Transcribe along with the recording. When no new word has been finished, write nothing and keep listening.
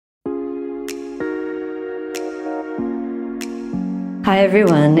Hi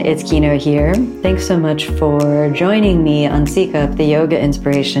everyone, it's Kino here. Thanks so much for joining me on Seek Up, the Yoga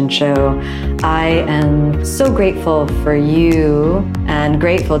Inspiration Show. I am so grateful for you and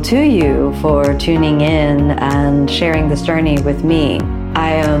grateful to you for tuning in and sharing this journey with me.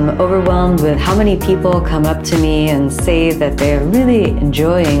 I am overwhelmed with how many people come up to me and say that they're really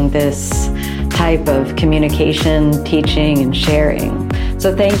enjoying this type of communication, teaching, and sharing.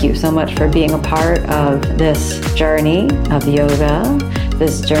 So thank you so much for being a part of this journey of yoga,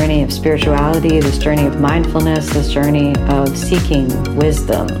 this journey of spirituality, this journey of mindfulness, this journey of seeking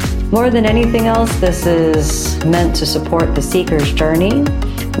wisdom. More than anything else, this is meant to support the seeker's journey,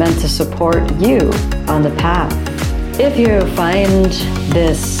 meant to support you on the path. If you find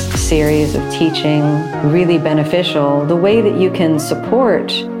this series of teaching really beneficial, the way that you can support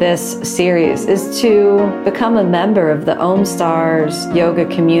this series is to become a member of the Om Stars yoga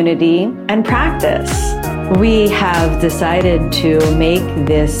community and practice. We have decided to make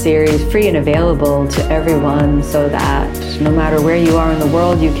this series free and available to everyone so that no matter where you are in the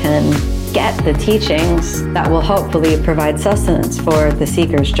world, you can get the teachings that will hopefully provide sustenance for the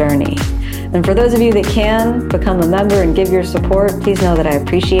seeker's journey. And for those of you that can become a member and give your support, please know that I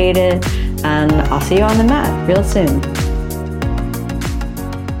appreciate it. And I'll see you on the mat real soon.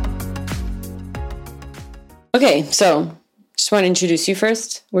 Okay, so just want to introduce you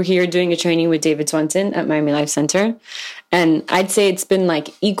first. We're here doing a training with David Swenson at Miami Life Center. And I'd say it's been like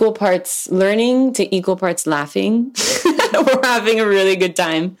equal parts learning to equal parts laughing. We're having a really good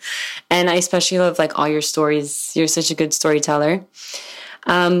time. And I especially love like all your stories. You're such a good storyteller.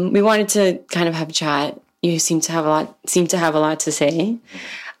 We wanted to kind of have a chat. You seem to have a lot to say.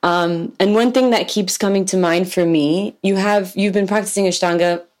 And one thing that keeps coming to mind for me, you've been practicing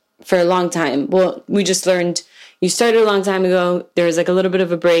Ashtanga for a long time. Well, we just learned you started a long time ago. There was like a little bit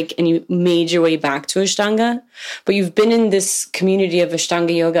of a break and you made your way back to Ashtanga, but you've been in this community of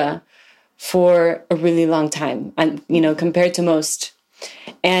Ashtanga yoga for a really long time, and compared to most.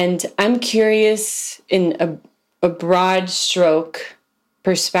 And I'm curious in a broad stroke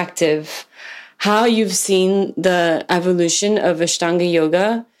perspective, how you've seen the evolution of Ashtanga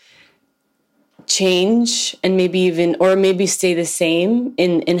yoga change and maybe stay the same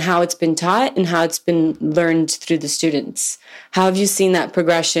in how it's been taught and how it's been learned through the students. How have you seen that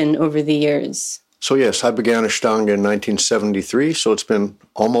progression over the years? So yes, I began Ashtanga in 1973, so it's been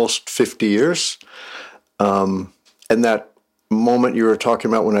almost 50 years. And that moment you were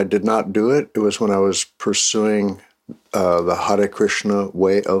talking about when I did not do it, it was when I was pursuing the Hare Krishna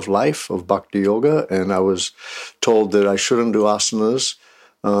way of life, of Bhakti Yoga, and I was told that I shouldn't do asanas.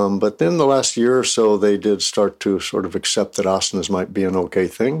 But then the last year or so, they did start to sort of accept that asanas might be an okay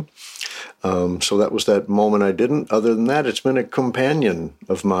thing. So that was that moment I didn't. Other than that, it's been a companion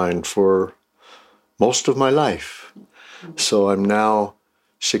of mine for most of my life. So I'm now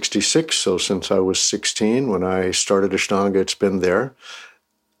 66, so since I was 16, when I started Ashtanga, it's been there.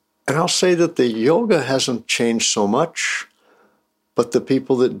 And I'll say that the yoga hasn't changed so much, but the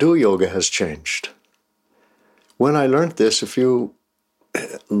people that do yoga has changed. When I learned this, if you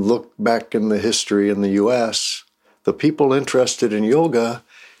look back in the history in the U.S., the people interested in yoga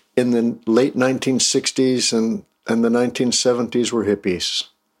in the late 1960s and the 1970s were hippies.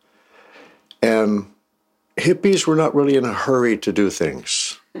 And hippies were not really in a hurry to do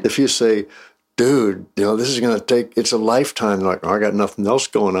things. If you say, dude, this is going to take, it's a lifetime. Like, I got nothing else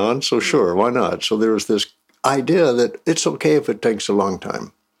going on, so sure, why not? So there was this idea that it's okay if it takes a long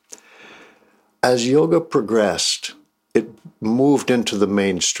time. As yoga progressed, it moved into the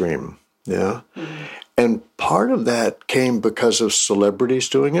mainstream, yeah? Mm-hmm. And part of that came because of celebrities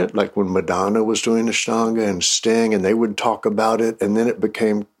doing it, like when Madonna was doing Ashtanga and Sting, and they would talk about it, and then it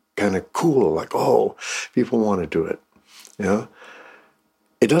became kind of cool, like, oh, people want to do it, yeah?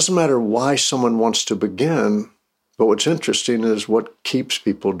 It doesn't matter why someone wants to begin, but what's interesting is what keeps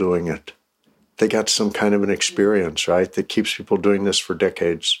people doing it. They got some kind of an experience, right, that keeps people doing this for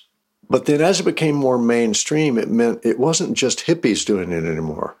decades. But then as it became more mainstream, it meant it wasn't just hippies doing it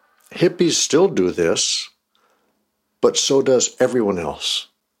anymore. Hippies still do this, but so does everyone else.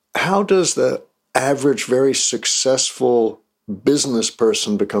 How does the average, very successful business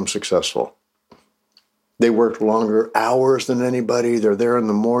person become successful? They work longer hours than anybody. They're there in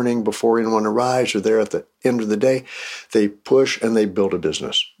the morning before anyone arrives. They're there at the end of the day. They push and they build a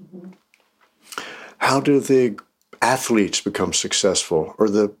business. Mm-hmm. How do the athletes become successful, or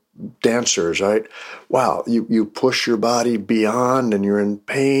the dancers, right? Wow, you push your body beyond and you're in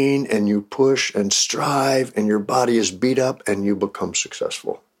pain and you push and strive and your body is beat up and you become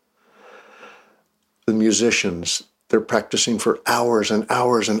successful. The musicians, they're practicing for hours and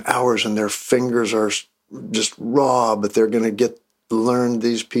hours and hours and their fingers are just raw, but they're going to get learn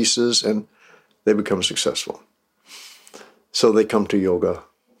these pieces, and they become successful. So they come to yoga.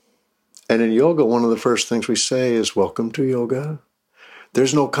 And in yoga, one of the first things we say is, welcome to yoga.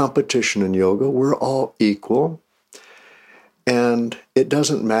 There's no competition in yoga. We're all equal. And it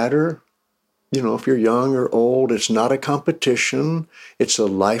doesn't matter, if you're young or old, it's not a competition. It's a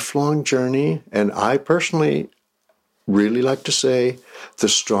lifelong journey. And I personally really like to say the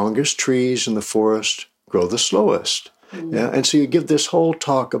strongest trees in the forest grow the slowest. Mm-hmm. Yeah. And so you give this whole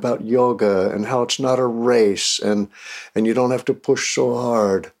talk about yoga and how it's not a race and you don't have to push so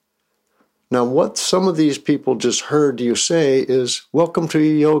hard. Now, what some of these people just heard you say is, welcome to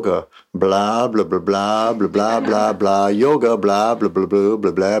yoga, blah, blah, blah, blah, blah, blah, blah, blah, yoga, blah, blah, blah, blah,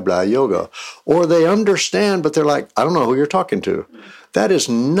 blah, blah, blah, yoga. Or they understand, but they're like, I don't know who you're talking to. That is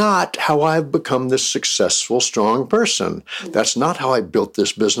not how I've become this successful, strong person. That's not how I built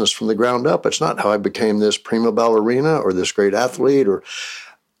this business from the ground up. It's not how I became this prima ballerina or this great athlete.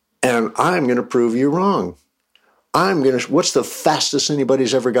 And I'm going to prove you wrong. What's the fastest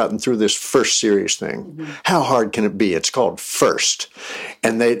anybody's ever gotten through this first series thing? Mm-hmm. How hard can it be? It's called first.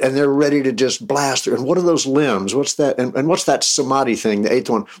 And they're ready to just blast. And what are those limbs? What's that? And what's that samadhi thing, the eighth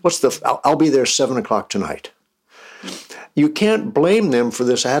one? I'll be there 7:00 tonight. You can't blame them for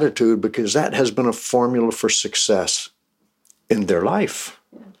this attitude because that has been a formula for success in their life.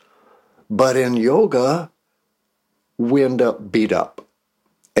 But in yoga, we end up beat up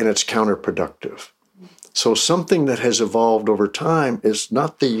and it's counterproductive. So something that has evolved over time is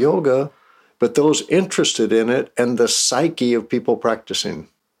not the yoga, but those interested in it and the psyche of people practicing.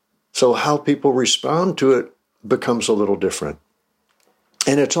 So how people respond to it becomes a little different.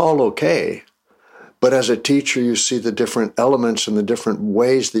 And it's all okay. But as a teacher, you see the different elements and the different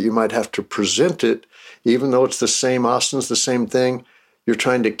ways that you might have to present it. Even though it's the same asanas, the same thing, you're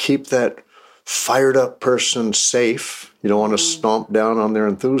trying to keep that fired up person safe. You don't want to stomp down on their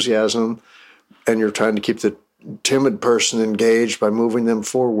enthusiasm. And you're trying to keep the timid person engaged by moving them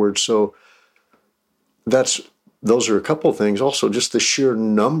forward. So those are a couple of things. Also, just the sheer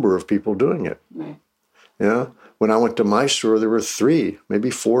number of people doing it. Right. Yeah. When I went to Mysore, there were 3,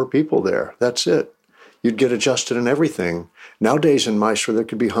 maybe 4 people there. That's it. You'd get adjusted in everything. Nowadays in Mysore, there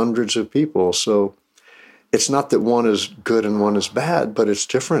could be hundreds of people. So it's not that one is good and one is bad, but it's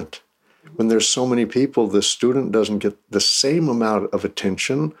different. When there's so many people, the student doesn't get the same amount of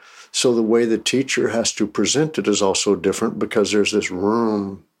attention. So the way the teacher has to present it is also different because there's this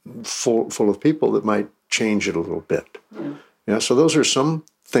room full of people that might change it a little bit. Yeah. So those are some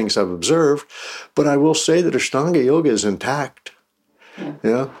things I've observed. But I will say that Ashtanga Yoga is intact.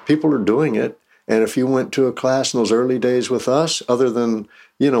 Yeah. People are doing it. And if you went to a class in those early days with us, other than,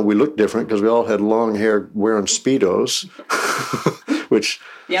 we looked different because we all had long hair wearing Speedos, which...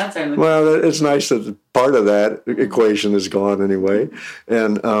 Well, it's nice that part of that equation is gone anyway,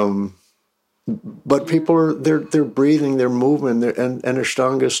 and but people are they're breathing, they're moving, and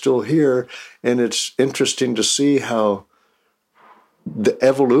Ashtanga is still here, and it's interesting to see how the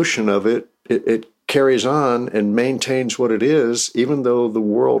evolution of it carries on and maintains what it is, even though the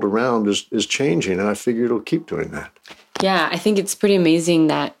world around is changing, and I figure it'll keep doing that. Yeah, I think it's pretty amazing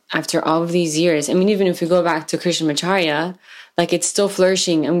that after all of these years, I mean, even if we go back to Krishnamacharya, it's still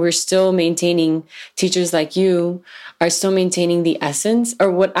flourishing and we're still maintaining, teachers like you are still maintaining the essence,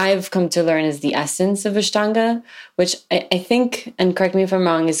 or what I've come to learn is the essence of Ashtanga, which I think, and correct me if I'm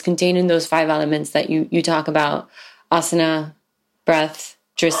wrong, is contained in those 5 elements that you talk about: asana, breath,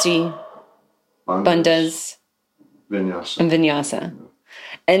 drishti, bandhas, vinyasa. And vinyasa.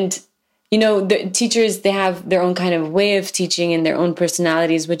 And the teachers, they have their own kind of way of teaching and their own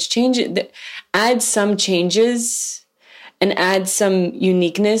personalities, which add some changes and add some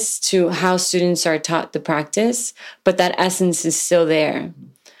uniqueness to how students are taught the practice, but that essence is still there.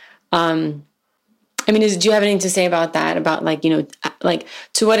 Do you have anything to say about that? About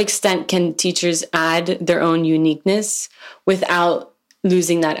to what extent can teachers add their own uniqueness without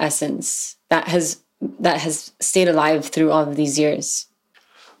losing that essence that has stayed alive through all of these years?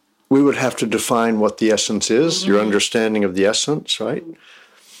 We would have to define what the essence is, your understanding of the essence, right?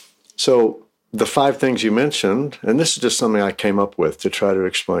 So the 5 things you mentioned, and this is just something I came up with to try to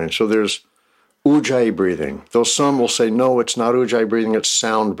explain. So there's Ujjayi breathing. Though some will say, no, it's not Ujjayi breathing, it's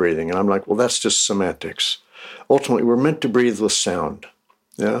sound breathing. And I'm like, well, that's just semantics. Ultimately, we're meant to breathe with sound.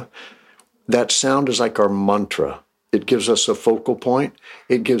 Yeah. That sound is like our mantra. It gives us a focal point.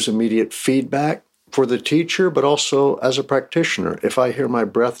 It gives immediate feedback for the teacher, but also as a practitioner. If I hear my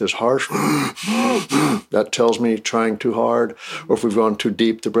breath is harsh, that tells me trying too hard, or if we've gone too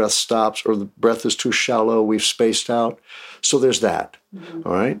deep, the breath stops, or the breath is too shallow, we've spaced out. So there's that,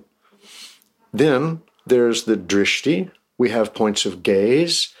 all right? Then there's the drishti, we have points of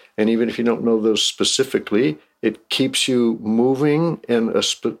gaze. And even if you don't know those specifically, it keeps you moving in a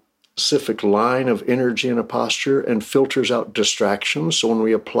specific line of energy in a posture and filters out distractions. So when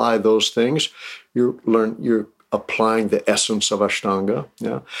we apply those things, you're applying the essence of Ashtanga.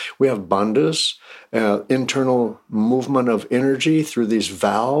 Yeah, we have bandhas, internal movement of energy through these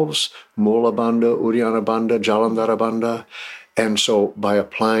valves, Mula Bandha, Uddiyana Bandha, Jalandhara Bandha. And so by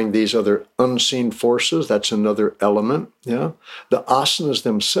applying these other unseen forces, that's another element. Yeah, the asanas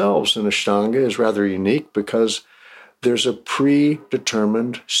themselves in Ashtanga is rather unique because there's a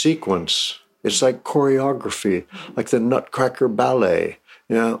predetermined sequence. It's like choreography, like the Nutcracker Ballet.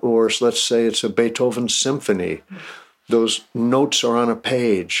 Yeah, or let's say it's a Beethoven symphony. Those notes are on a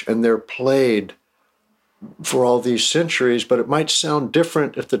page and they're played for all these centuries, but it might sound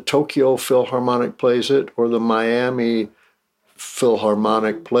different if the Tokyo Philharmonic plays it or the Miami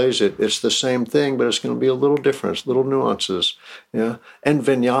Philharmonic plays it. It's the same thing, but it's going to be a little different, little nuances. Yeah, and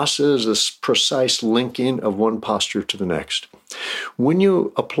vinyasa is this precise linking of one posture to the next. When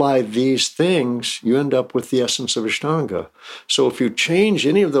you apply these things, you end up with the essence of Ashtanga. So if you change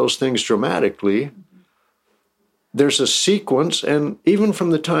any of those things dramatically, there's a sequence, and even from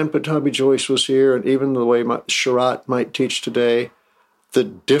the time Pattabhi Jois was here, and even the way Sharath might teach today, the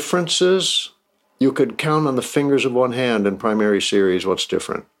differences, you could count on the fingers of one hand in primary series what's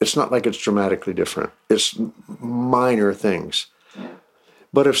different. It's not like it's dramatically different. It's minor things.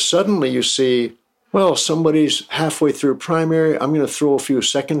 But if suddenly you see, well, somebody's halfway through primary, I'm going to throw a few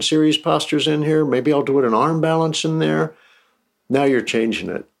second series postures in here. Maybe I'll do an arm balance in there. Now you're changing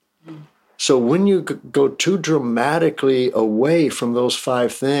it. So when you go too dramatically away from those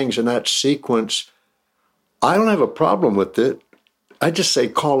five things in that sequence, I don't have a problem with it. I just say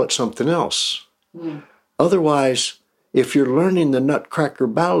call it something else. Otherwise, if you're learning the Nutcracker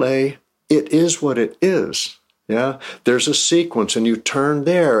Ballet, it is what it is. Yeah, there's a sequence, and you turn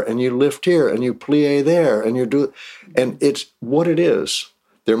there, and you lift here, and you plie there, and you do it, and it's what it is.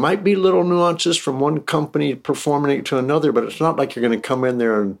 There might be little nuances from one company performing it to another, but it's not like you're going to come in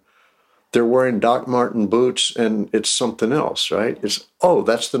there and they're wearing Doc Marten boots and it's something else, right? It's, oh,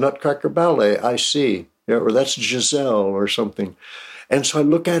 that's the Nutcracker Ballet, I see. Yeah, or that's Giselle or something. And so I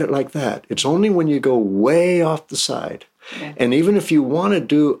look at it like that. It's only when you go way off the side. Yeah. And even if you want to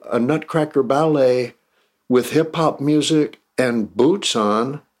do a Nutcracker Ballet with hip-hop music and boots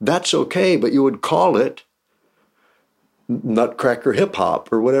on, that's okay, but you would call it Nutcracker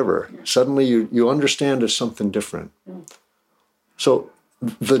hip-hop or whatever. Yeah. Suddenly you understand it's something different. Yeah. So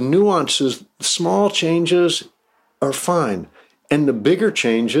the nuances, small changes are fine. And the bigger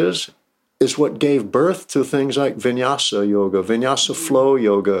changes is what gave birth to things like Vinyasa Yoga, Vinyasa Flow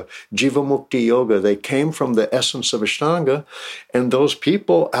Yoga, Jivamukti Yoga. They came from the essence of Ashtanga, and those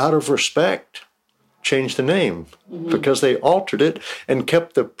people, out of respect, changed the name because they altered it and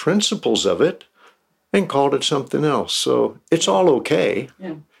kept the principles of it and called it something else. So it's all okay.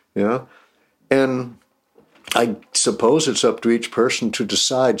 Yeah. And I suppose it's up to each person to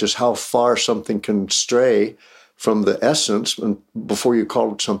decide just how far something can stray from the essence and before you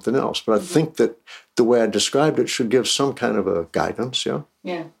call it something else. But I think that the way I described it should give some kind of a guidance, yeah?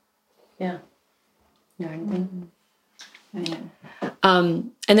 Yeah. And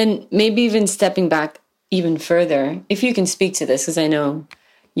then maybe even stepping back even further, if you can speak to this, because I know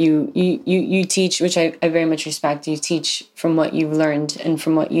you teach, which I very much respect, you teach from what you've learned and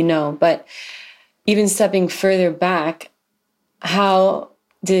from what you know, but even stepping further back, how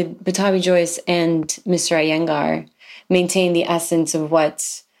did Pattabhi Jois and Mr. Iyengar maintain the essence of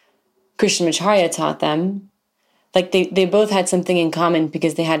what Krishnamacharya taught them? Like they both had something in common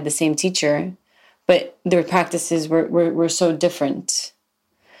because they had the same teacher, but their practices were so different.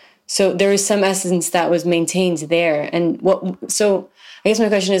 So there was some essence that was maintained there. So I guess my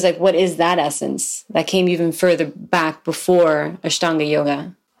question is, like, what is that essence that came even further back before Ashtanga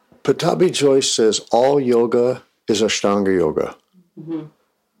Yoga? Pattabhi Jois says all yoga is Ashtanga Yoga.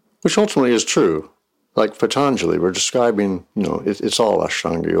 Which ultimately is true. Like Patanjali, we're describing, it's all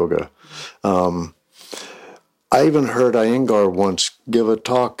Ashtanga Yoga. I even heard Iyengar once give a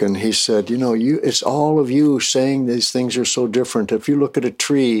talk, and he said, it's all of you saying these things are so different. If you look at a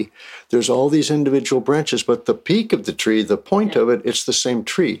tree, there's all these individual branches, but the peak of the tree, the point of it, it's the same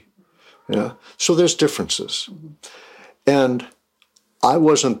tree. Yeah. So there's differences. And I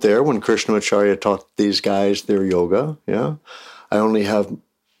wasn't there when Krishnamacharya taught these guys their yoga. Yeah. I only have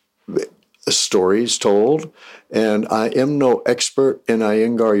stories told, and I am no expert in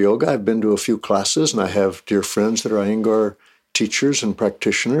Iyengar yoga. I've been to a few classes, and I have dear friends that are Iyengar teachers and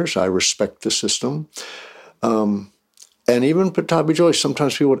practitioners. I respect the system. And even Pattabhi Jois,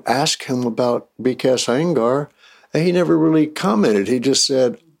 sometimes people would ask him about BKS Iyengar, And he never really commented. He just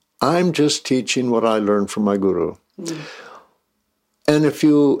said, I'm just teaching what I learned from my guru. And if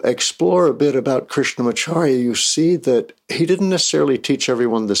you explore a bit about Krishnamacharya, you see that he didn't necessarily teach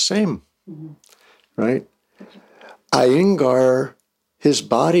everyone the same, right? Iyengar, his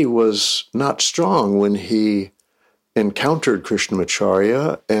body was not strong when he encountered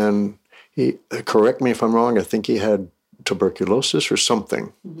Krishnamacharya, and he, correct me if I'm wrong, I think he had tuberculosis or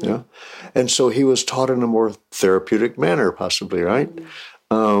something, yeah? And so he was taught in a more therapeutic manner, possibly, right?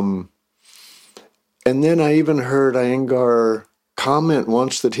 And then I even heard Iyengar comment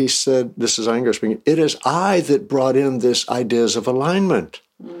once that he said, this is Iyengar speaking, it is I that brought in this ideas of alignment.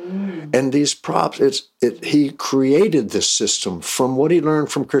 And these props, he created this system from what he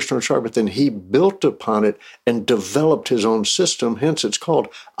learned from Krishnamacharya, but then he built upon it and developed his own system. Hence, it's called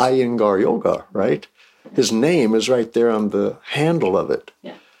Iyengar Yoga, right? His name is right there on the handle of it.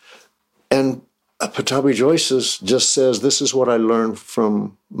 Yeah. And Pattabhi Jois just says, this is what I learned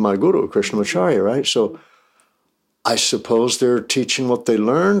from my guru, Krishnamacharya, right? So I suppose they're teaching what they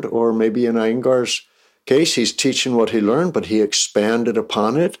learned, or maybe in Iyengar's case, he's teaching what he learned, but he expanded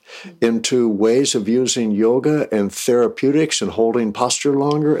upon it into ways of using yoga and therapeutics and holding posture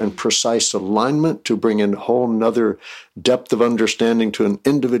longer and precise alignment to bring in a whole nother depth of understanding to an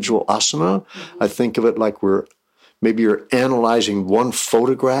individual asana. I think of it like maybe you're analyzing one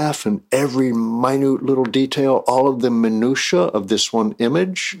photograph and every minute little detail, all of the minutia of this one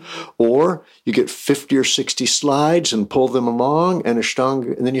image, or you get 50 or 60 slides and pull them along, and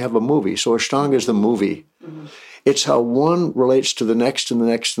Ashtanga, and then you have a movie. So Ashtanga is the movie. It's how one relates to the next and the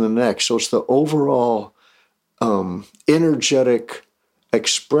next and the next. So it's the overall energetic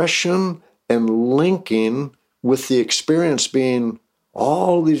expression and linking with the experience being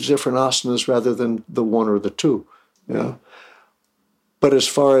all these different asanas rather than the one or the two. Yeah. But as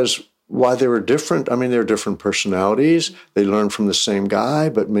far as why they were different, I mean, they're different personalities. They learned from the same guy,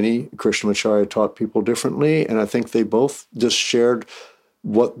 but many Krishnamacharya taught people differently. And I think they both just shared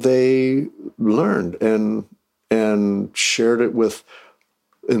what they learned and shared it with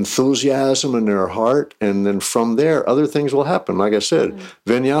enthusiasm in their heart. And then from there, other things will happen. Like I said,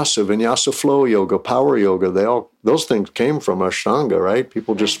 vinyasa flow yoga, power yoga, those things came from Ashtanga, right?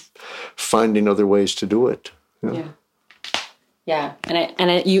 People just finding other ways to do it. Yeah.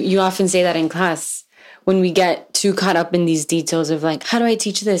 And you often say that in class when we get too caught up in these details of like, how do I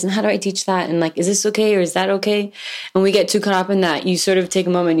teach this and how do I teach that? And like, is this okay or is that okay? And we get too caught up in that. You sort of take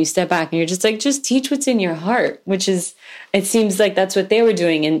a moment, you step back and you're just like, just teach what's in your heart, which is, it seems like that's what they were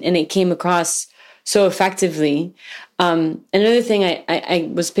doing. And it came across so effectively. Another thing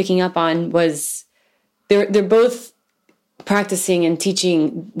I was picking up on was they're both practicing and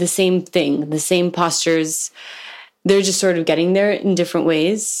teaching the same thing, the same postures. They're just sort of getting there in different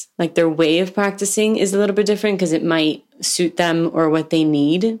ways. Like their way of practicing is a little bit different because it might suit them or what they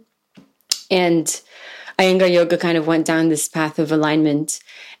need. And Iyengar Yoga kind of went down this path of alignment.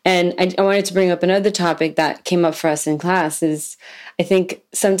 And I wanted to bring up another topic that came up for us in class is I think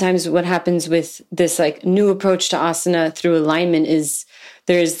sometimes what happens with this like new approach to asana through alignment is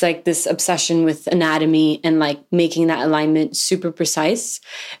there's like this obsession with anatomy and like making that alignment super precise.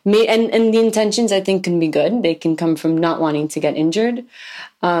 And the intentions I think can be good. They can come from not wanting to get injured.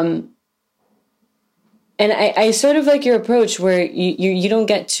 And I sort of like your approach where you don't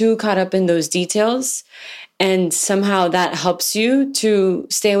get too caught up in those details and somehow that helps you to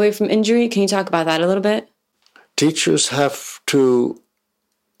stay away from injury. Can you talk about that a little bit? Teachers have to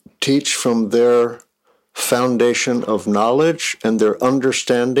teach from their foundation of knowledge and their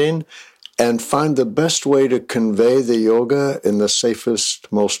understanding and find the best way to convey the yoga in the safest,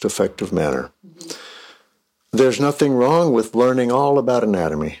 most effective manner. Mm-hmm. There's nothing wrong with learning all about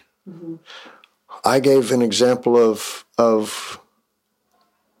anatomy. Mm-hmm. I gave an example of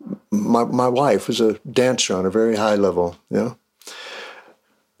my wife was a dancer on a very high level. Yeah,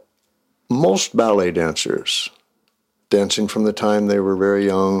 most ballet dancers, dancing from the time they were very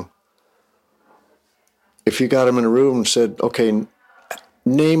young, if you got them in a room and said, okay,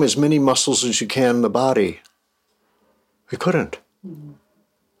 name as many muscles as you can in the body, they couldn't. Mm-hmm.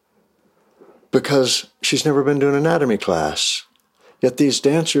 Because she's never been to an anatomy class. Yet these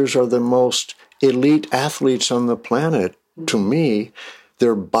dancers are the most elite athletes on the planet, mm-hmm. to me.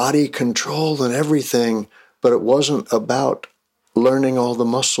 Their body control and everything, but it wasn't about learning all the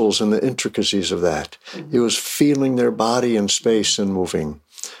muscles and the intricacies of that. Mm-hmm. It was feeling their body in space and moving.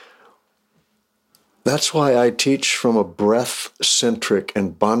 That's why I teach from a breath-centric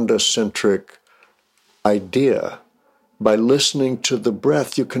and bandha-centric idea. By listening to the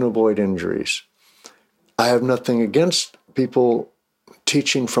breath, you can avoid injuries. I have nothing against people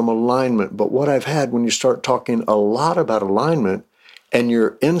teaching from alignment. But what I've had when you start talking a lot about alignment and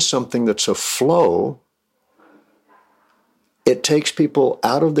you're in something that's a flow, it takes people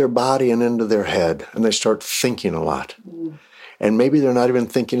out of their body and into their head, and they start thinking a lot. And maybe they're not even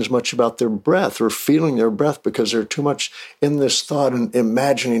thinking as much about their breath or feeling their breath because they're too much in this thought and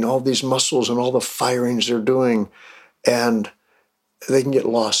imagining all these muscles and all the firings they're doing. And they can get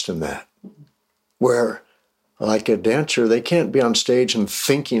lost in that. Where, like a dancer, they can't be on stage and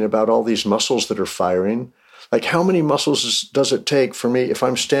thinking about all these muscles that are firing. Like, how many muscles does it take for me if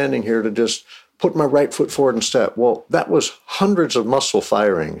I'm standing here to just put my right foot forward and step? Well, that was hundreds of muscle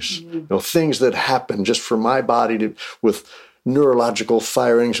firings, things that happen just for my body with neurological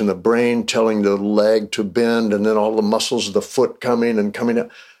firings in the brain telling the leg to bend, and then all the muscles of the foot coming up.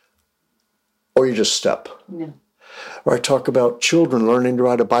 Or you just step. Yeah. Or I talk about children learning to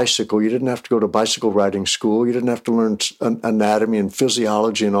ride a bicycle. You didn't have to go to bicycle riding school. You didn't have to learn anatomy and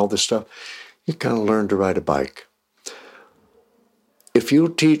physiology and all this stuff. You kind of learn to ride a bike. If you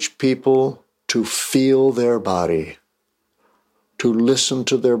teach people to feel their body, to listen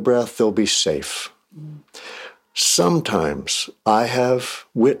to their breath, they'll be safe. Sometimes I have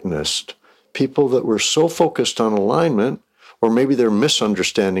witnessed people that were so focused on alignment, or maybe they're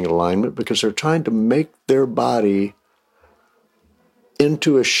misunderstanding alignment because they're trying to make their body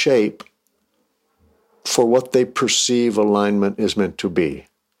into a shape for what they perceive alignment is meant to be.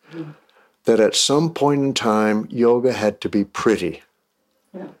 That at some point in time, yoga had to be pretty.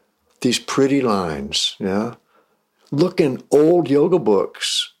 Yeah. These pretty lines, yeah. Look in old yoga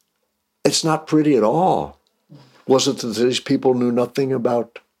books. It's not pretty at all. Was it that these people knew nothing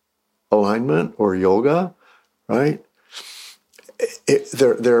about alignment or yoga, right?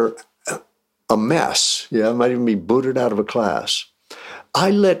 They're a mess. Yeah, might even be booted out of a class. I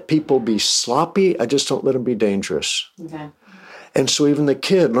let people be sloppy. I just don't let them be dangerous. Okay. And so even the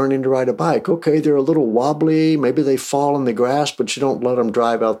kid learning to ride a bike, okay, they're a little wobbly. Maybe they fall in the grass, but you don't let them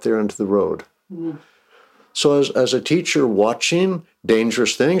drive out there into the road. Mm-hmm. So as a teacher watching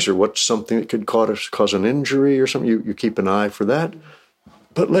dangerous things or what's something that could cause an injury or something, you keep an eye for that.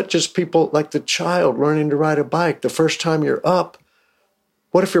 But let just people, like the child learning to ride a bike, the first time you're up,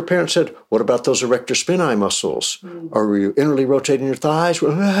 what if your parents said, what about those erector spinae muscles? Are you inwardly rotating your thighs?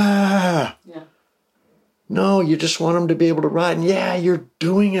 Yeah. No, you just want them to be able to ride. And yeah, you're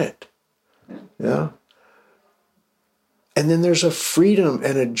doing it. Yeah. And then there's a freedom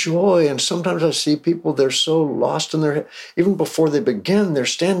and a joy. And sometimes I see people, they're so lost in their head. Even before they begin, they're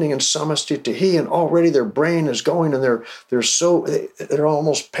standing in Samastitihi and already their brain is going and they're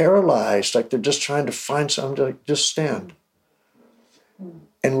almost paralyzed. Like they're just trying to find something to just stand.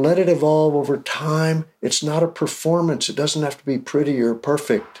 And let it evolve over time. It's not a performance. It doesn't have to be pretty or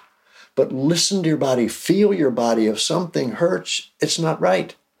perfect. But listen to your body. Feel your body. If something hurts, it's not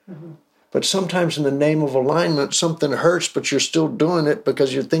right. Mm-hmm. But sometimes in the name of alignment, something hurts, but you're still doing it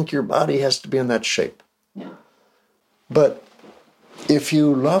because you think your body has to be in that shape. Yeah. But if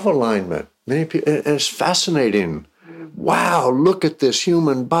you love alignment, many people, and it's fascinating. Wow, look at this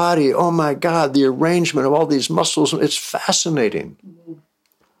human body. Oh my God, the arrangement of all these muscles. It's fascinating. Mm-hmm.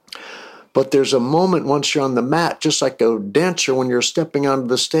 But there's a moment once you're on the mat, just like a dancer when you're stepping onto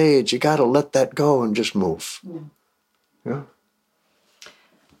the stage, you got to let that go and just move. Yeah.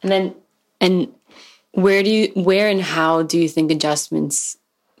 And where and how do you think adjustments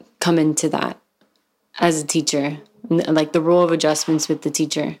come into that as a teacher? Like the role of adjustments with the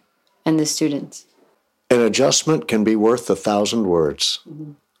teacher and the students? An adjustment can be worth 1,000 words.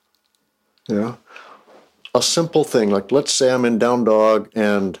 Mm-hmm. Yeah. A simple thing, like let's say I'm in down dog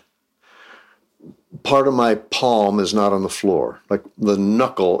and part of my palm is not on the floor. Like the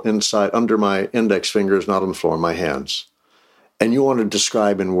knuckle inside, under my index finger is not on the floor, my hands. And you want to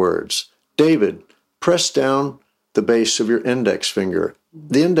describe in words. David, press down the base of your index finger.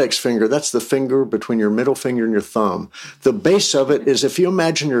 The index finger, that's the finger between your middle finger and your thumb. The base of it is if you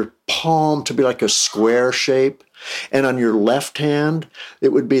imagine your palm to be like a square shape, and on your left hand, it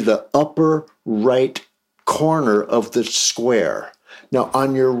would be the upper right corner of the square. Now,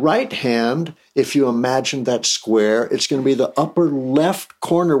 on your right hand, if you imagine that square, it's going to be the upper left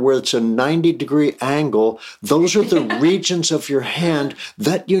corner where it's a 90-degree angle. Those are the regions of your hand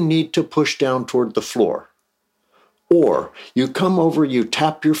that you need to push down toward the floor. Or you come over, you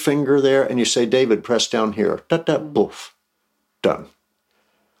tap your finger there, and you say, David, press down here. Boof. Done.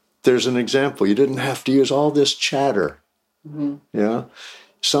 There's an example. You didn't have to use all this chatter. Mm-hmm. Yeah.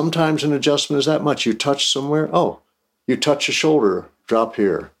 Sometimes an adjustment is that much. You touch somewhere. Oh, you touch a shoulder. Drop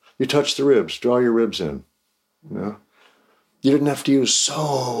here. You touch the ribs. Draw your ribs in. You know? You didn't have to use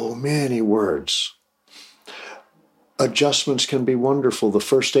so many words. adjustments can be wonderful. The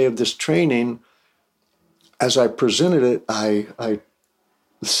first day of this training, as I presented it, I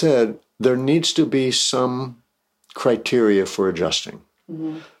said there needs to be some criteria for adjusting.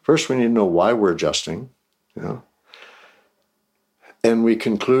 Mm-hmm. First, we need to know why we're adjusting. And we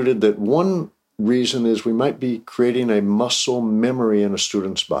concluded that one reason is we might be creating a muscle memory in a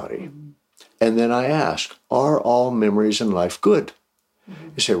student's body. Mm-hmm. And then I asked, are all memories in life good? Mm-hmm.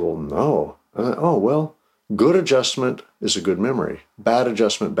 You say, well, no. Good adjustment is a good memory. Bad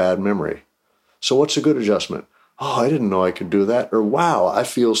adjustment, bad memory. So what's a good adjustment? Oh, I didn't know I could do that. Or, wow, I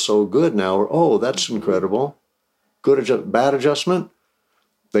feel so good now. Or, oh, that's incredible. Bad adjustment,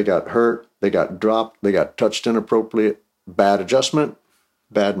 they got hurt, they got dropped, they got touched inappropriately. Bad adjustment,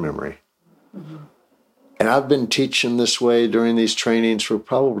 bad memory. Mm-hmm. And I've been teaching this way during these trainings for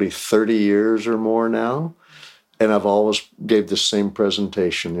probably 30 years or more now. And I've always gave the same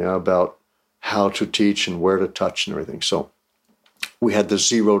presentation about how to teach and where to touch and everything. So we had the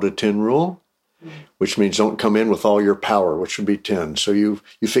 0 to 10 rule, which means don't come in with all your power, which would be 10. So you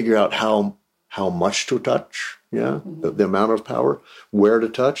figure out how much to touch, the amount of power, where to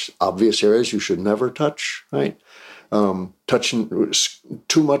touch, obvious areas you should never touch, right? Touching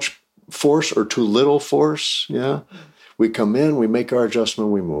too much force or too little force, We come in, we make our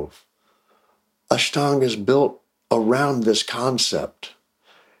adjustment, we move. Ashtanga is built around this concept,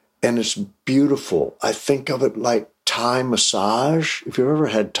 and it's beautiful. I think of it like Thai massage. If you've ever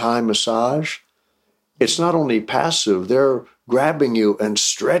had Thai massage, it's not only passive, they're grabbing you and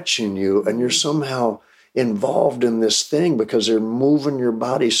stretching you, and you're somehow involved in this thing because they're moving your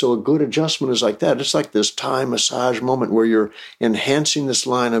body. So a good adjustment is like that. It's like this Thai massage moment where you're enhancing this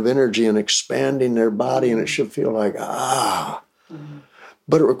line of energy and expanding their body, and it should feel like, Mm-hmm.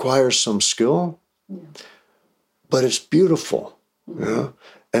 But it requires some skill. Yeah. But it's beautiful. Mm-hmm.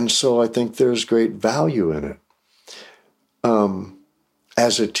 And so I think there's great value in it.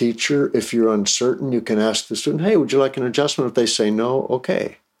 As a teacher, if you're uncertain, you can ask the student, hey, would you like an adjustment? If they say no,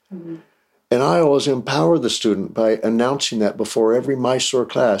 okay. Mm-hmm. And I always empower the student by announcing that before every Mysore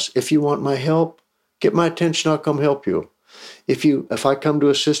class. If you want my help, get my attention, I'll come help you. If I come to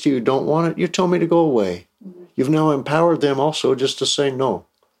assist you, you don't want it, you tell me to go away. Mm-hmm. You've now empowered them also just to say no.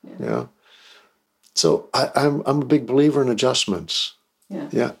 Yeah. So I'm a big believer in adjustments.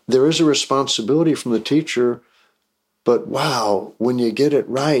 Yeah. There is a responsibility from the teacher, but wow, when you get it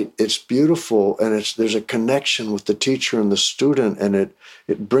right, it's beautiful, and there's a connection with the teacher and the student, and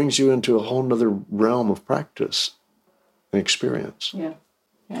it brings you into a whole nother realm of practice and experience. Yeah.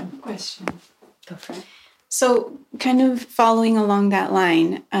 Question. Go for it. So kind of following along that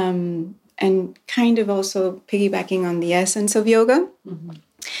line, and kind of also piggybacking on the essence of yoga, mm-hmm.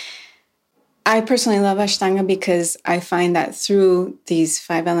 I personally love Ashtanga because I find that through these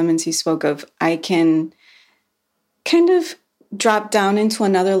 5 elements you spoke of, I can kind of drop down into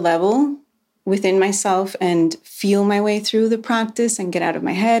another level within myself and feel my way through the practice and get out of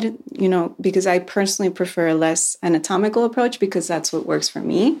my head, because I personally prefer a less anatomical approach because that's what works for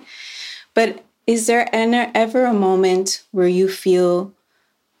me. But is there ever a moment where you feel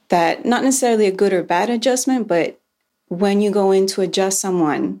that, not necessarily a good or bad adjustment, but when you go in to adjust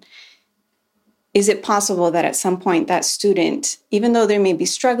someone, is it possible that at some point that student, even though they may be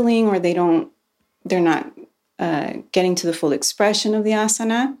struggling or they're not getting to the full expression of the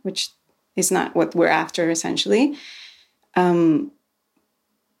asana, which is not what we're after essentially, but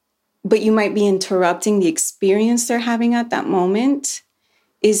you might be interrupting the experience they're having at that moment?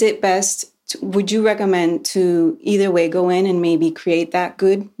 Is it best, would you recommend to either way go in and maybe create that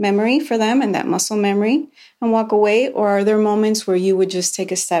good memory for them and that muscle memory and walk away? Or are there moments where you would just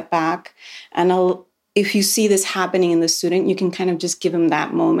take a step back and if you see this happening in the student, you can kind of just give them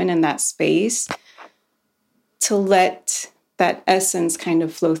that moment and that space to let that essence kind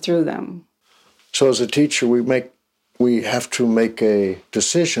of flow through them? So as a teacher, we have to make a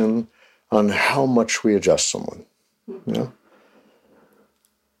decision on how much we adjust someone. Mm-hmm.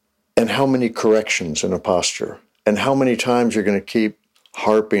 And how many corrections in a posture, and how many times you're going to keep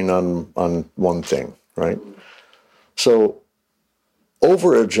harping on one thing, right? So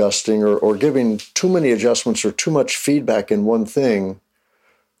over-adjusting or giving too many adjustments or too much feedback in one thing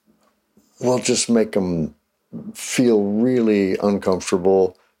will just make them feel really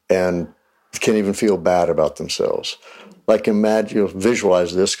uncomfortable and can even feel bad about themselves. Like imagine,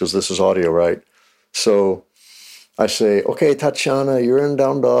 visualize this because this is audio, right? So I say, okay, Tatiana, you're in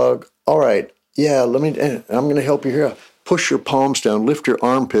down dog. All right, yeah, I'm going to help you here. Push your palms down, lift your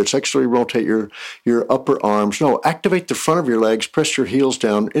armpits, externally rotate your upper arms. No, activate the front of your legs, press your heels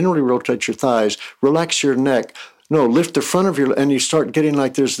down, inwardly rotate your thighs, relax your neck. No, lift the front of your, and you start getting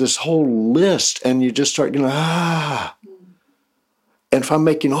like there's this whole list, and you just start, And if I'm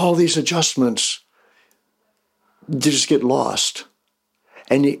making all these adjustments, you just get lost.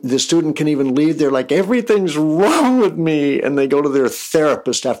 And the student can even leave there like, everything's wrong with me. And they go to their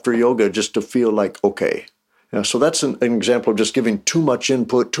therapist after yoga just to feel like, okay. Yeah, so that's an example of just giving too much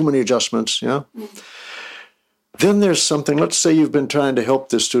input, too many adjustments. Yeah. Then there's something, let's say you've been trying to help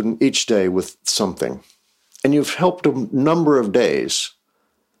this student each day with something, and you've helped a number of days,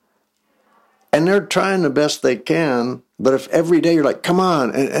 and they're trying the best they can, but if every day you're like, come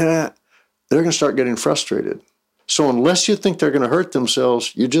on, they're going to start getting frustrated. So unless you think they're going to hurt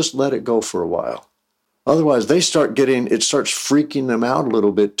themselves, you just let it go for a while. Otherwise, it starts freaking them out a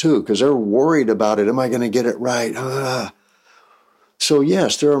little bit too, because they're worried about it. Am I going to get it right? So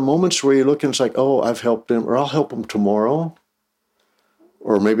yes, there are moments where you look and it's like, oh, I've helped them, or I'll help them tomorrow.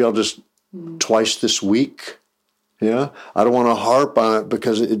 Or maybe I'll just twice this week. Yeah, I don't want to harp on it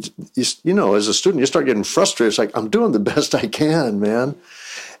because as a student, you start getting frustrated. It's like, I'm doing the best I can, man.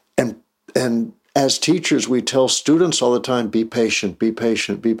 And as teachers, we tell students all the time, be patient, be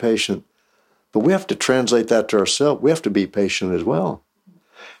patient, be patient. But we have to translate that to ourselves. We have to be patient as well.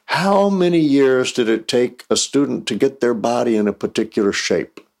 How many years did it take a student to get their body in a particular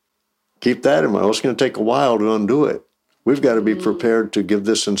shape? Keep that in mind. It's going to take a while to undo it. We've got to be prepared to give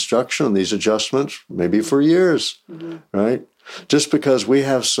this instruction, these adjustments, maybe for years, right? Just because we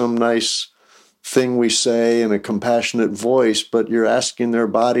have some nice thing we say in a compassionate voice, but you're asking their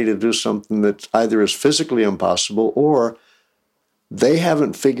body to do something that either is physically impossible or they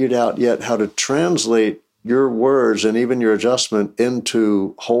haven't figured out yet how to translate your words and even your adjustment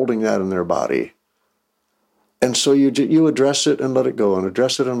into holding that in their body. And so you address it and let it go, and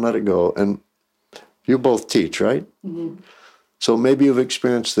address it and let it go. And you both teach, right? Mm-hmm. So maybe you've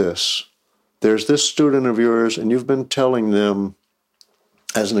experienced this. There's this student of yours, and you've been telling them,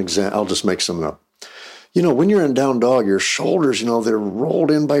 as an example, I'll just make something up. When you're in down dog, your shoulders, they're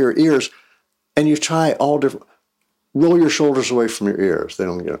rolled in by your ears, and you try all different. Roll your shoulders away from your ears. They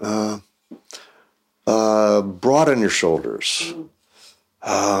don't get. Broaden your shoulders.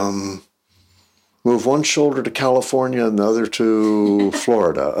 Move one shoulder to California and the other to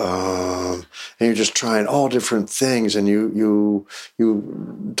Florida. And you're just trying all different things, and you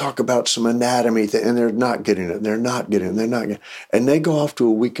talk about some anatomy and they're not getting it. They're not getting it. They're not getting it. And they go off to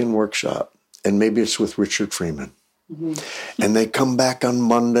a weekend workshop, and maybe it's with Richard Freeman. Mm-hmm. And they come back on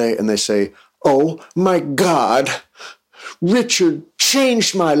Monday and they say, oh my God, Richard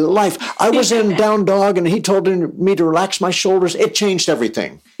changed my life. I was in down dog and he told me to relax my shoulders. It changed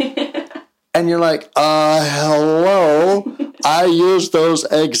everything. And you're like, hello. I used those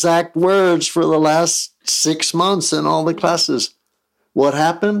exact words for the last 6 months in all the classes. What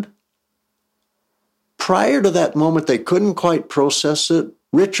happened? Prior to that moment, they couldn't quite process it.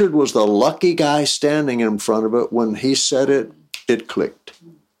 Richard was the lucky guy standing in front of it. When he said it, it clicked.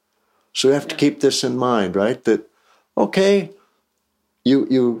 So you have to keep this in mind, right? That, okay,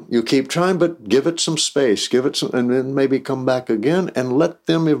 you keep trying, but give it some space, and then maybe come back again and let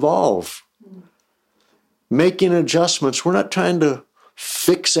them evolve. Making adjustments. We're not trying to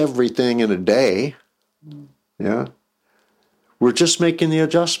fix everything in a day. Yeah. We're just making the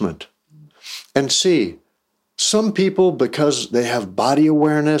adjustment. And see, some people, because they have body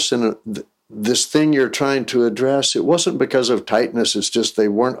awareness and this thing you're trying to address, it wasn't because of tightness, it's just they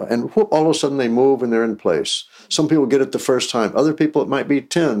weren't, and whoop, all of a sudden they move and they're in place. Some people get it the first time. Other people, it might be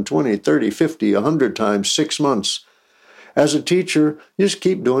 10, 20, 30, 50, 100 times, 6 months. As a teacher, you just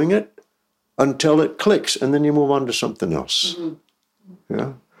keep doing it until it clicks, and then you move on to something else. Mm-hmm.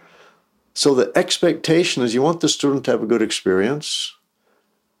 Yeah. So the expectation is you want the student to have a good experience.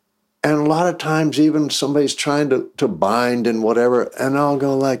 And a lot of times even somebody's trying to bind and whatever, and I'll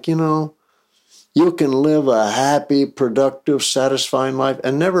go like, you can live a happy, productive, satisfying life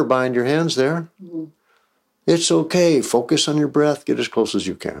and never bind your hands there. Mm-hmm. It's okay. Focus on your breath. Get as close as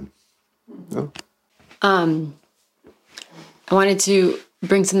you can. Yeah. I wanted to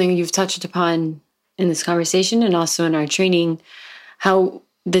bring something you've touched upon in this conversation and also in our training, how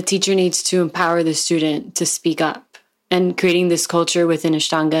the teacher needs to empower the student to speak up, and creating this culture within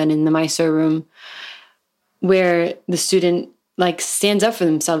Ashtanga and in the Mysore room where the student stands up for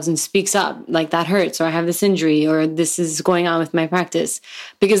themselves and speaks up, like, that hurts, or I have this injury, or this is going on with my practice,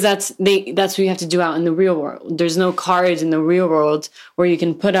 because that's what you have to do out in the real world. There's no cards in the real world where you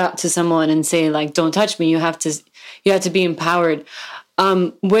can put up to someone and say, like, don't touch me. You have to be empowered.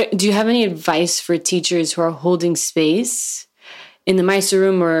 Do you have any advice for teachers who are holding space in the Mysore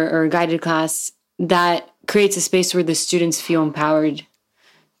room or guided class that creates a space where the students feel empowered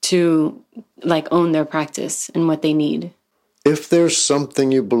to like own their practice and what they need? If there's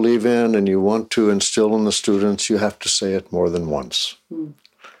something you believe in and you want to instill in the students, you have to say it more than once.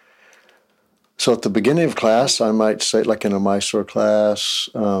 So at the beginning of class, I might say, like in a Mysore class,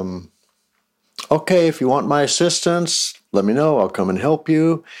 okay, if you want my assistance, let me know. I'll come and help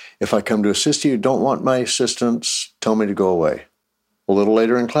you. If I come to assist you, don't want my assistance, tell me to go away. A little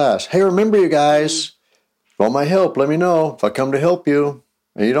later in class, hey, remember you guys, if you want my help, let me know. If I come to help you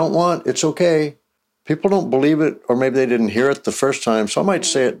and you don't want, it's okay. People don't believe it, or maybe they didn't hear it the first time, so I might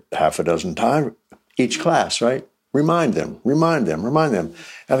say it half a dozen times each class, right? Remind them.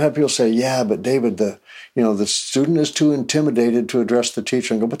 I've had people say, yeah, but David, the student is too intimidated to address the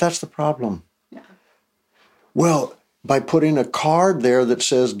teacher, and go, but that's the problem. Yeah. Well, by putting a card there that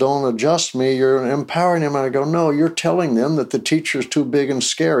says, don't adjust me, you're empowering them. And I go, no, you're telling them that the teacher's too big and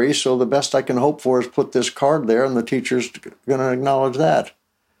scary, so the best I can hope for is put this card there, and the teacher's going to acknowledge that.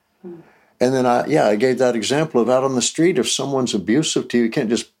 And then I gave that example of out on the street, if someone's abusive to you, you can't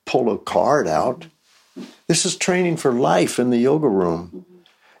just pull a card out. This is training for life in the yoga room.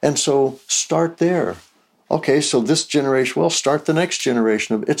 And so start there. Okay, so this generation, well, start the next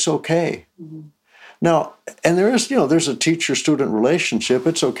generation of it's okay. Now, and there's a teacher-student relationship.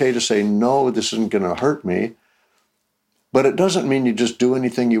 It's okay to say, no, this isn't going to hurt me. But it doesn't mean you just do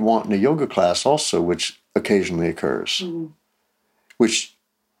anything you want in a yoga class also, which occasionally occurs. Which,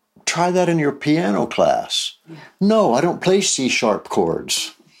 try that in your piano class. Yeah. No, I don't play C-sharp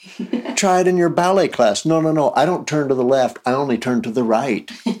chords. Try it in your ballet class. No, I don't turn to the left. I only turn to the right.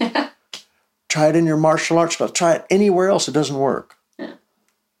 Try it in your martial arts class. Try it anywhere else. It doesn't work. Yeah.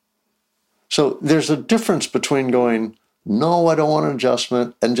 So there's a difference between going, no, I don't want an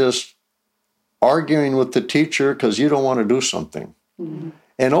adjustment, and just arguing with the teacher because you don't want to do something.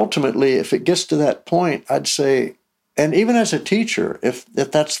 And ultimately, if it gets to that point, I'd say, and even as a teacher, if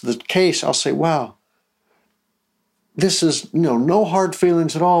that's the case, I'll say, wow, this is, no hard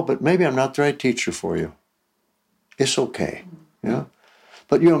feelings at all, but maybe I'm not the right teacher for you. It's okay. Yeah.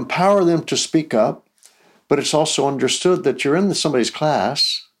 But you empower them to speak up, but it's also understood that you're in somebody's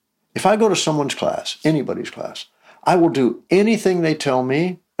class. If I go to someone's class, anybody's class, I will do anything they tell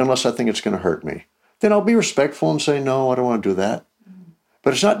me unless I think it's going to hurt me. Then I'll be respectful and say, no, I don't want to do that.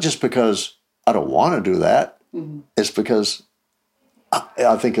 But it's not just because I don't want to do that. It's because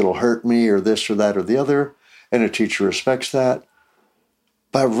I think it'll hurt me or this or that or the other, and a teacher respects that.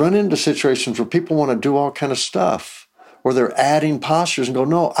 But I run into situations where people want to do all kind of stuff, or they're adding postures and go,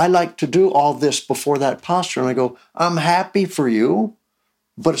 no, I like to do all this before that posture. And I go, I'm happy for you,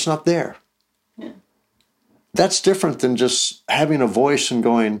 but it's not there. Yeah. That's different than just having a voice and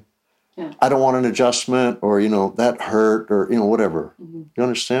going, I don't want an adjustment, or, that hurt, or, whatever. You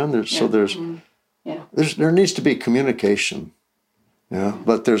understand? There needs to be communication. Yeah.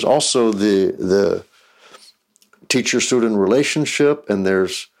 But there's also the teacher-student relationship, and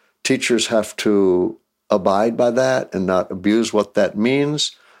there's teachers have to abide by that and not abuse what that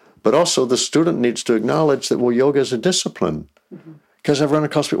means. But also the student needs to acknowledge that, well, yoga is a discipline. Because I've run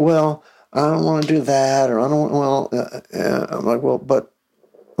across people, well, I don't want to do that, or I don't want, I'm like,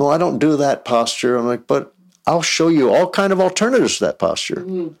 well, I don't do that posture. I'm like, but I'll show you all kind of alternatives to that posture.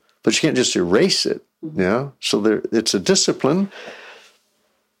 But you can't just erase it. Yeah. So it's a discipline.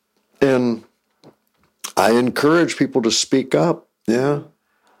 And I encourage people to speak up. Yeah.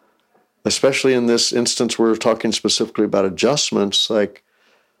 Especially in this instance, we're talking specifically about adjustments. Like,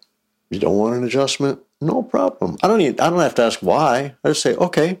 you don't want an adjustment? No problem. I don't have to ask why. I just say,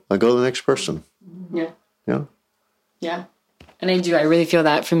 okay, I'll go to the next person. Yeah. Yeah. Yeah. And I really feel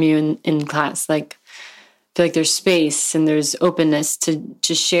that from you in class. Like, I feel like there's space and there's openness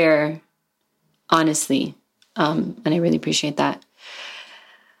to share honestly. And I really appreciate that.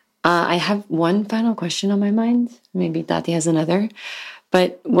 I have one final question on my mind. Maybe Tati has another.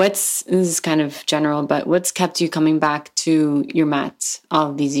 But this is kind of general, but what's kept you coming back to your mat all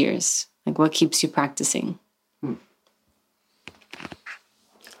of these years? Like, what keeps you practicing?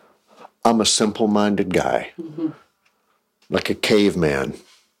 I'm a simple-minded guy. Like a caveman.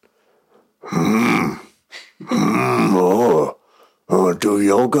 Do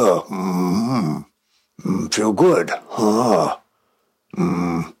yoga. Feel good.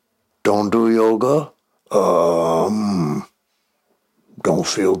 Don't do yoga. Don't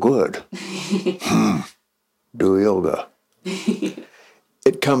feel good. Do yoga.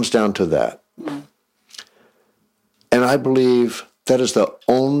 It comes down to that. And I believe that is the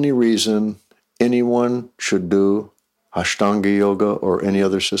only reason anyone should do Ashtanga yoga or any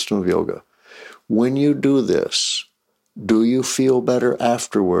other system of yoga. When you do this, do you feel better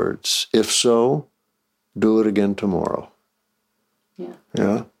afterwards? If so, do it again tomorrow.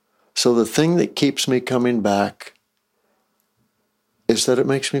 Yeah. So the thing that keeps me coming back is that it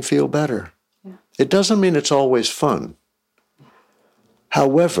makes me feel better. Yeah. It doesn't mean it's always fun.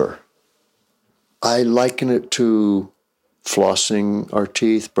 However, I liken it to flossing our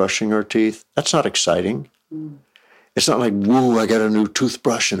teeth, brushing our teeth. That's not exciting. Mm. It's not like, woo, I got a new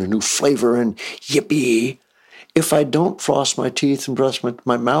toothbrush and a new flavor and yippee. If I don't floss my teeth and brush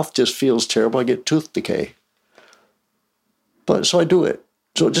my mouth just feels terrible. I get tooth decay. But so I do it.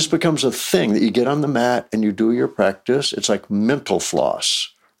 So it just becomes a thing that you get on the mat and you do your practice. It's like mental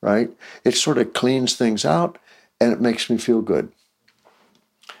floss, right? It sort of cleans things out and it makes me feel good.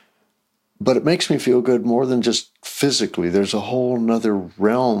 But it makes me feel good more than just physically. There's a whole nother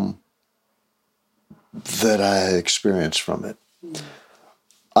realm that I experience from it. Mm.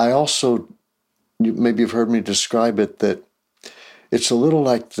 I also, maybe you've heard me describe it, that it's a little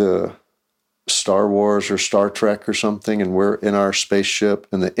like the Star Wars or Star Trek or something, and we're in our spaceship,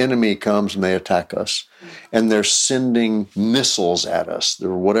 and the enemy comes and they attack us. Mm. And they're sending missiles at us,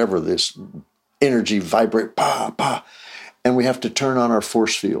 or whatever, this energy vibrate, pa, pa. And we have to turn on our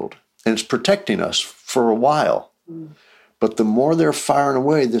force field. And it's protecting us for a while. Mm. But the more they're firing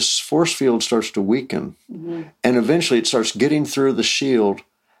away, this force field starts to weaken. Mm-hmm. And eventually it starts getting through the shield.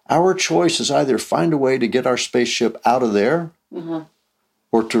 Our choice is either find a way to get our spaceship out of there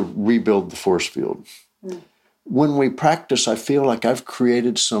or to rebuild the force field. Mm. When we practice, I feel like I've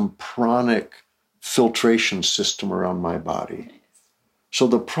created some pranic filtration system around my body. Nice. So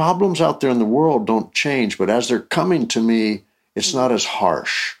the problems out there in the world don't change, but as they're coming to me, it's not as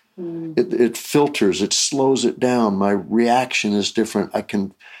harsh. It filters, it slows it down. My reaction is different. I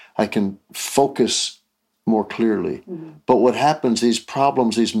can focus more clearly. Mm-hmm. But what happens, these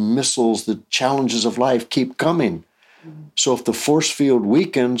problems, these missiles, the challenges of life keep coming. Mm-hmm. So if the force field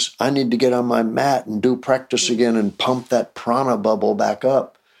weakens, I need to get on my mat and do practice again and pump that prana bubble back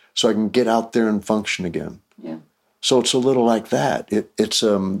up so I can get out there and function again. Yeah. So it's a little like that. It's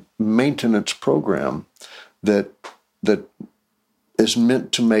a maintenance program that is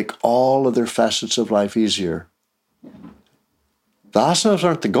meant to make all other facets of life easier. The asanas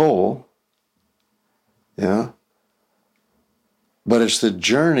aren't the goal, yeah, but it's the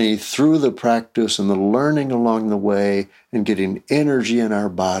journey through the practice and the learning along the way and getting energy in our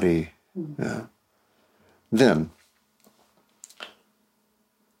body. Yeah. Then,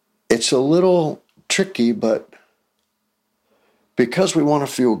 it's a little tricky, but because we want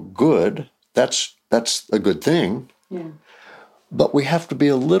to feel good, that's a good thing. Yeah. But we have to be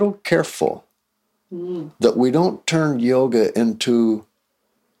a little careful that we don't turn yoga into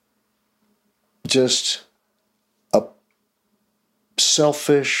just a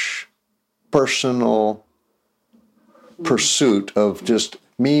selfish, personal pursuit of just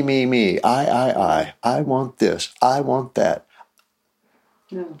me, I want this, I want that.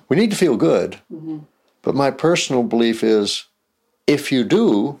 No. We need to feel good. Mm-hmm. But my personal belief is if you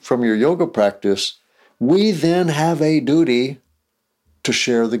do from your yoga practice, we then have a duty to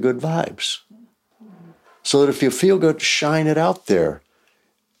share the good vibes. So that if you feel good, shine it out there.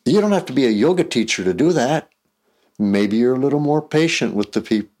 You don't have to be a yoga teacher to do that. Maybe you're a little more patient with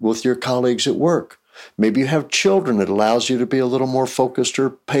with your colleagues at work. Maybe you have children. It allows you to be a little more focused or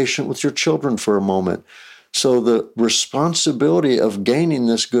patient with your children for a moment. So the responsibility of gaining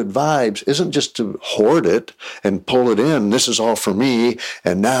this good vibes isn't just to hoard it and pull it in. This is all for me,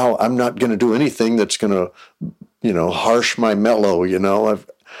 and now I'm not going to do anything that's going to harsh my mellow,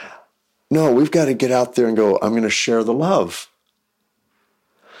 No, we've got to get out there and go, I'm going to share the love.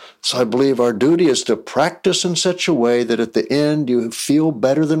 So I believe our duty is to practice in such a way that at the end you feel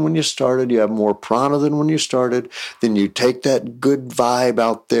better than when you started, you have more prana than when you started, then you take that good vibe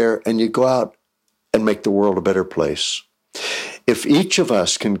out there and you go out and make the world a better place. If each of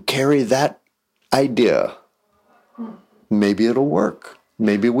us can carry that idea, maybe it'll work.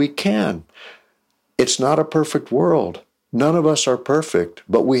 Maybe we can. It's not a perfect world. None of us are perfect,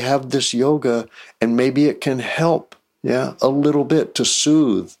 but we have this yoga, and maybe it can help, a little bit to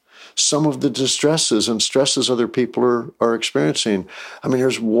soothe some of the distresses and stresses other people are experiencing. I mean,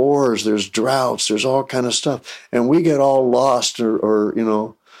 there's wars, there's droughts, there's all kind of stuff, and we get all lost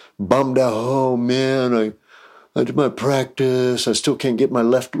or bummed out. Oh man, I did my practice. I still can't get my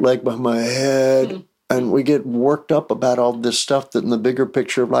left leg behind my head. Mm-hmm. And we get worked up about all this stuff that in the bigger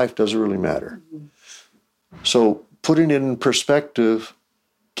picture of life doesn't really matter. Mm-hmm. So putting it in perspective,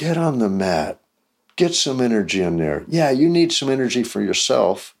 get on the mat, get some energy in there. Yeah, you need some energy for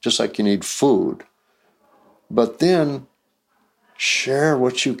yourself, just like you need food. But then share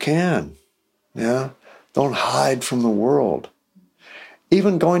what you can. Yeah, don't hide from the world.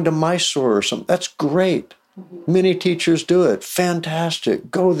 Even going to Mysore or something, that's great. Many teachers do it. Fantastic.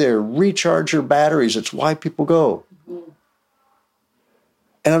 Go there. Recharge your batteries. It's why people go.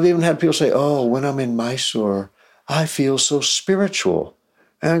 And I've even had people say, oh, when I'm in Mysore, I feel so spiritual.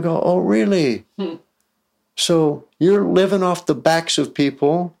 And I go, oh, really? So you're living off the backs of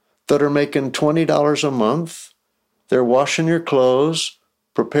people that are making $20 a month. They're washing your clothes,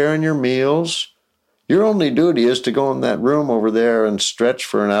 preparing your meals. Your only duty is to go in that room over there and stretch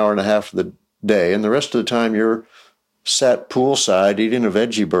for an hour and a half of the day. And the rest of the time you're sat poolside eating a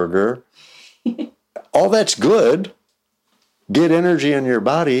veggie burger. All that's good. Get energy in your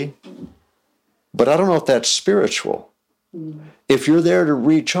body. But I don't know if that's spiritual. If you're there to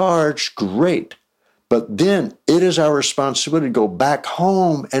recharge, great. But then it is our responsibility to go back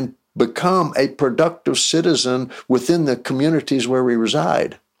home and become a productive citizen within the communities where we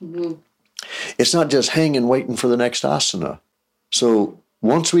reside. It's not just hanging waiting for the next asana. So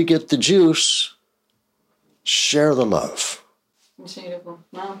once we get the juice, share the love. Beautiful.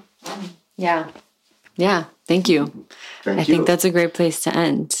 Wow. Yeah. Yeah. Thank you. I think that's a great place to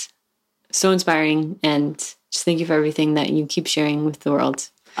end. So inspiring. And just thank you for everything that you keep sharing with the world.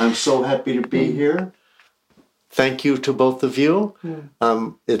 I'm so happy to be here. Thank you to both of you.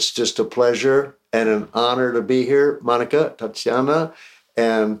 It's just a pleasure and an honor to be here. Monica, Tatiana,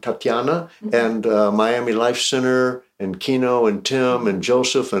 and Miami Life Center, and Kino, and Tim, and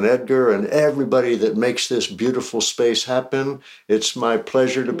Joseph, and Edgar, and everybody that makes this beautiful space happen. It's my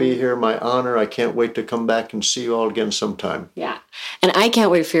pleasure to be here, my honor. I can't wait to come back and see you all again sometime. Yeah. And I can't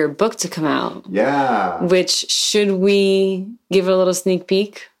wait for your book to come out. Yeah. Which, should we give a little sneak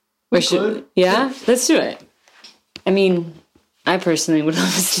peek? Yeah? Let's do it. I mean, I personally would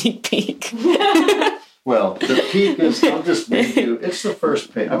love a sneak peek. Well, the peak is, I'll just make you, it's the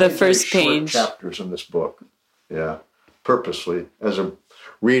first page. The first page. Short chapters in this book. Yeah, purposely. As a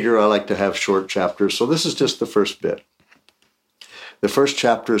reader, I like to have short chapters. So this is just the first bit. The first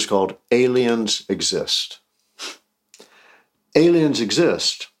chapter is called Aliens Exist. Aliens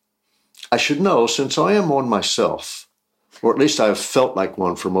exist. I should know, since I am one myself, or at least I have felt like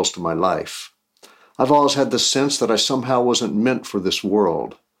one for most of my life. I've always had the sense that I somehow wasn't meant for this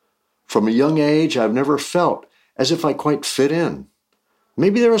world. From a young age, I've never felt as if I quite fit in.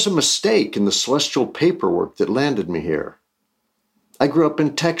 Maybe there was a mistake in the celestial paperwork that landed me here. I grew up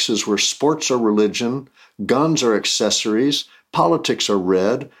in Texas, where sports are religion, guns are accessories, politics are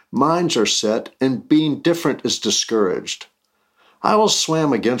read, minds are set, and being different is discouraged. I always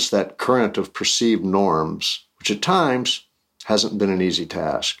swam against that current of perceived norms, which at times hasn't been an easy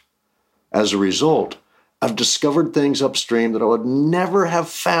task. As a result, I've discovered things upstream that I would never have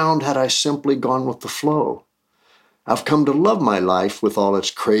found had I simply gone with the flow. I've come to love my life with all its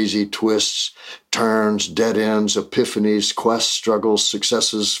crazy twists, turns, dead ends, epiphanies, quests, struggles,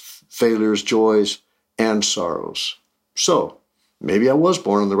 successes, failures, joys, and sorrows. So, maybe I was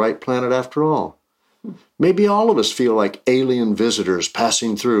born on the right planet after all. Maybe all of us feel like alien visitors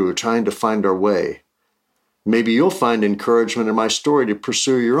passing through, trying to find our way. Maybe you'll find encouragement in my story to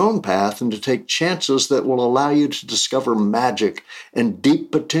pursue your own path and to take chances that will allow you to discover magic and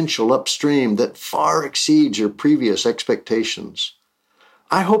deep potential upstream that far exceeds your previous expectations.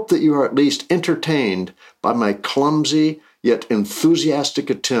 I hope that you are at least entertained by my clumsy yet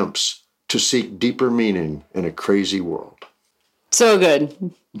enthusiastic attempts to seek deeper meaning in a crazy world. So good.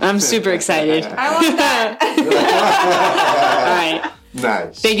 I'm super excited. I love that. All right.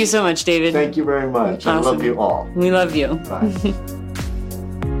 Nice. Thank you so much, David. Thank you very much. Awesome. I love you all. We love you. Bye.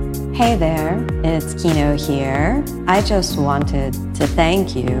 Hey there, it's Kino here. I just wanted to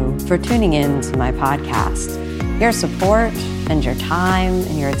thank you for tuning in to my podcast. Your support and your time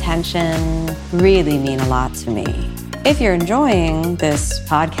and your attention really mean a lot to me. If you're enjoying this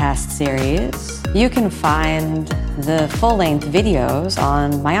podcast series, you can find the full-length videos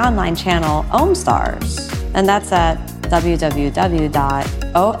on my online channel, OmStars, and that's at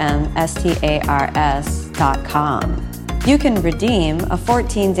www.omstars.com. You can redeem a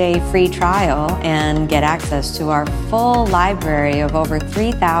 14-day free trial and get access to our full library of over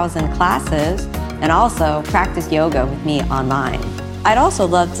 3,000 classes and also practice yoga with me online. I'd also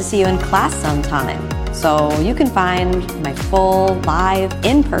love to see you in class sometime. So you can find my full live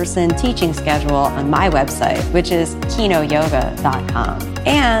in-person teaching schedule on my website, which is kinoyoga.com.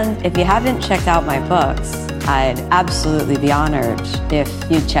 And if you haven't checked out my books, I'd absolutely be honored if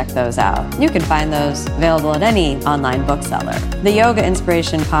you'd check those out. You can find those available at any online bookseller. The Yoga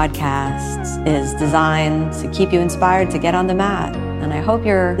Inspiration Podcast is designed to keep you inspired to get on the mat. And I hope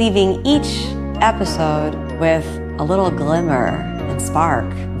you're leaving each episode with a little glimmer and spark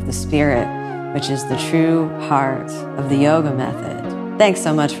of the spirit, which is the true heart of the yoga method. Thanks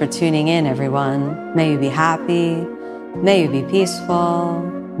so much for tuning in, everyone. May you be happy. May you be peaceful.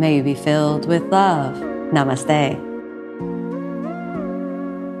 May you be filled with love. Namaste.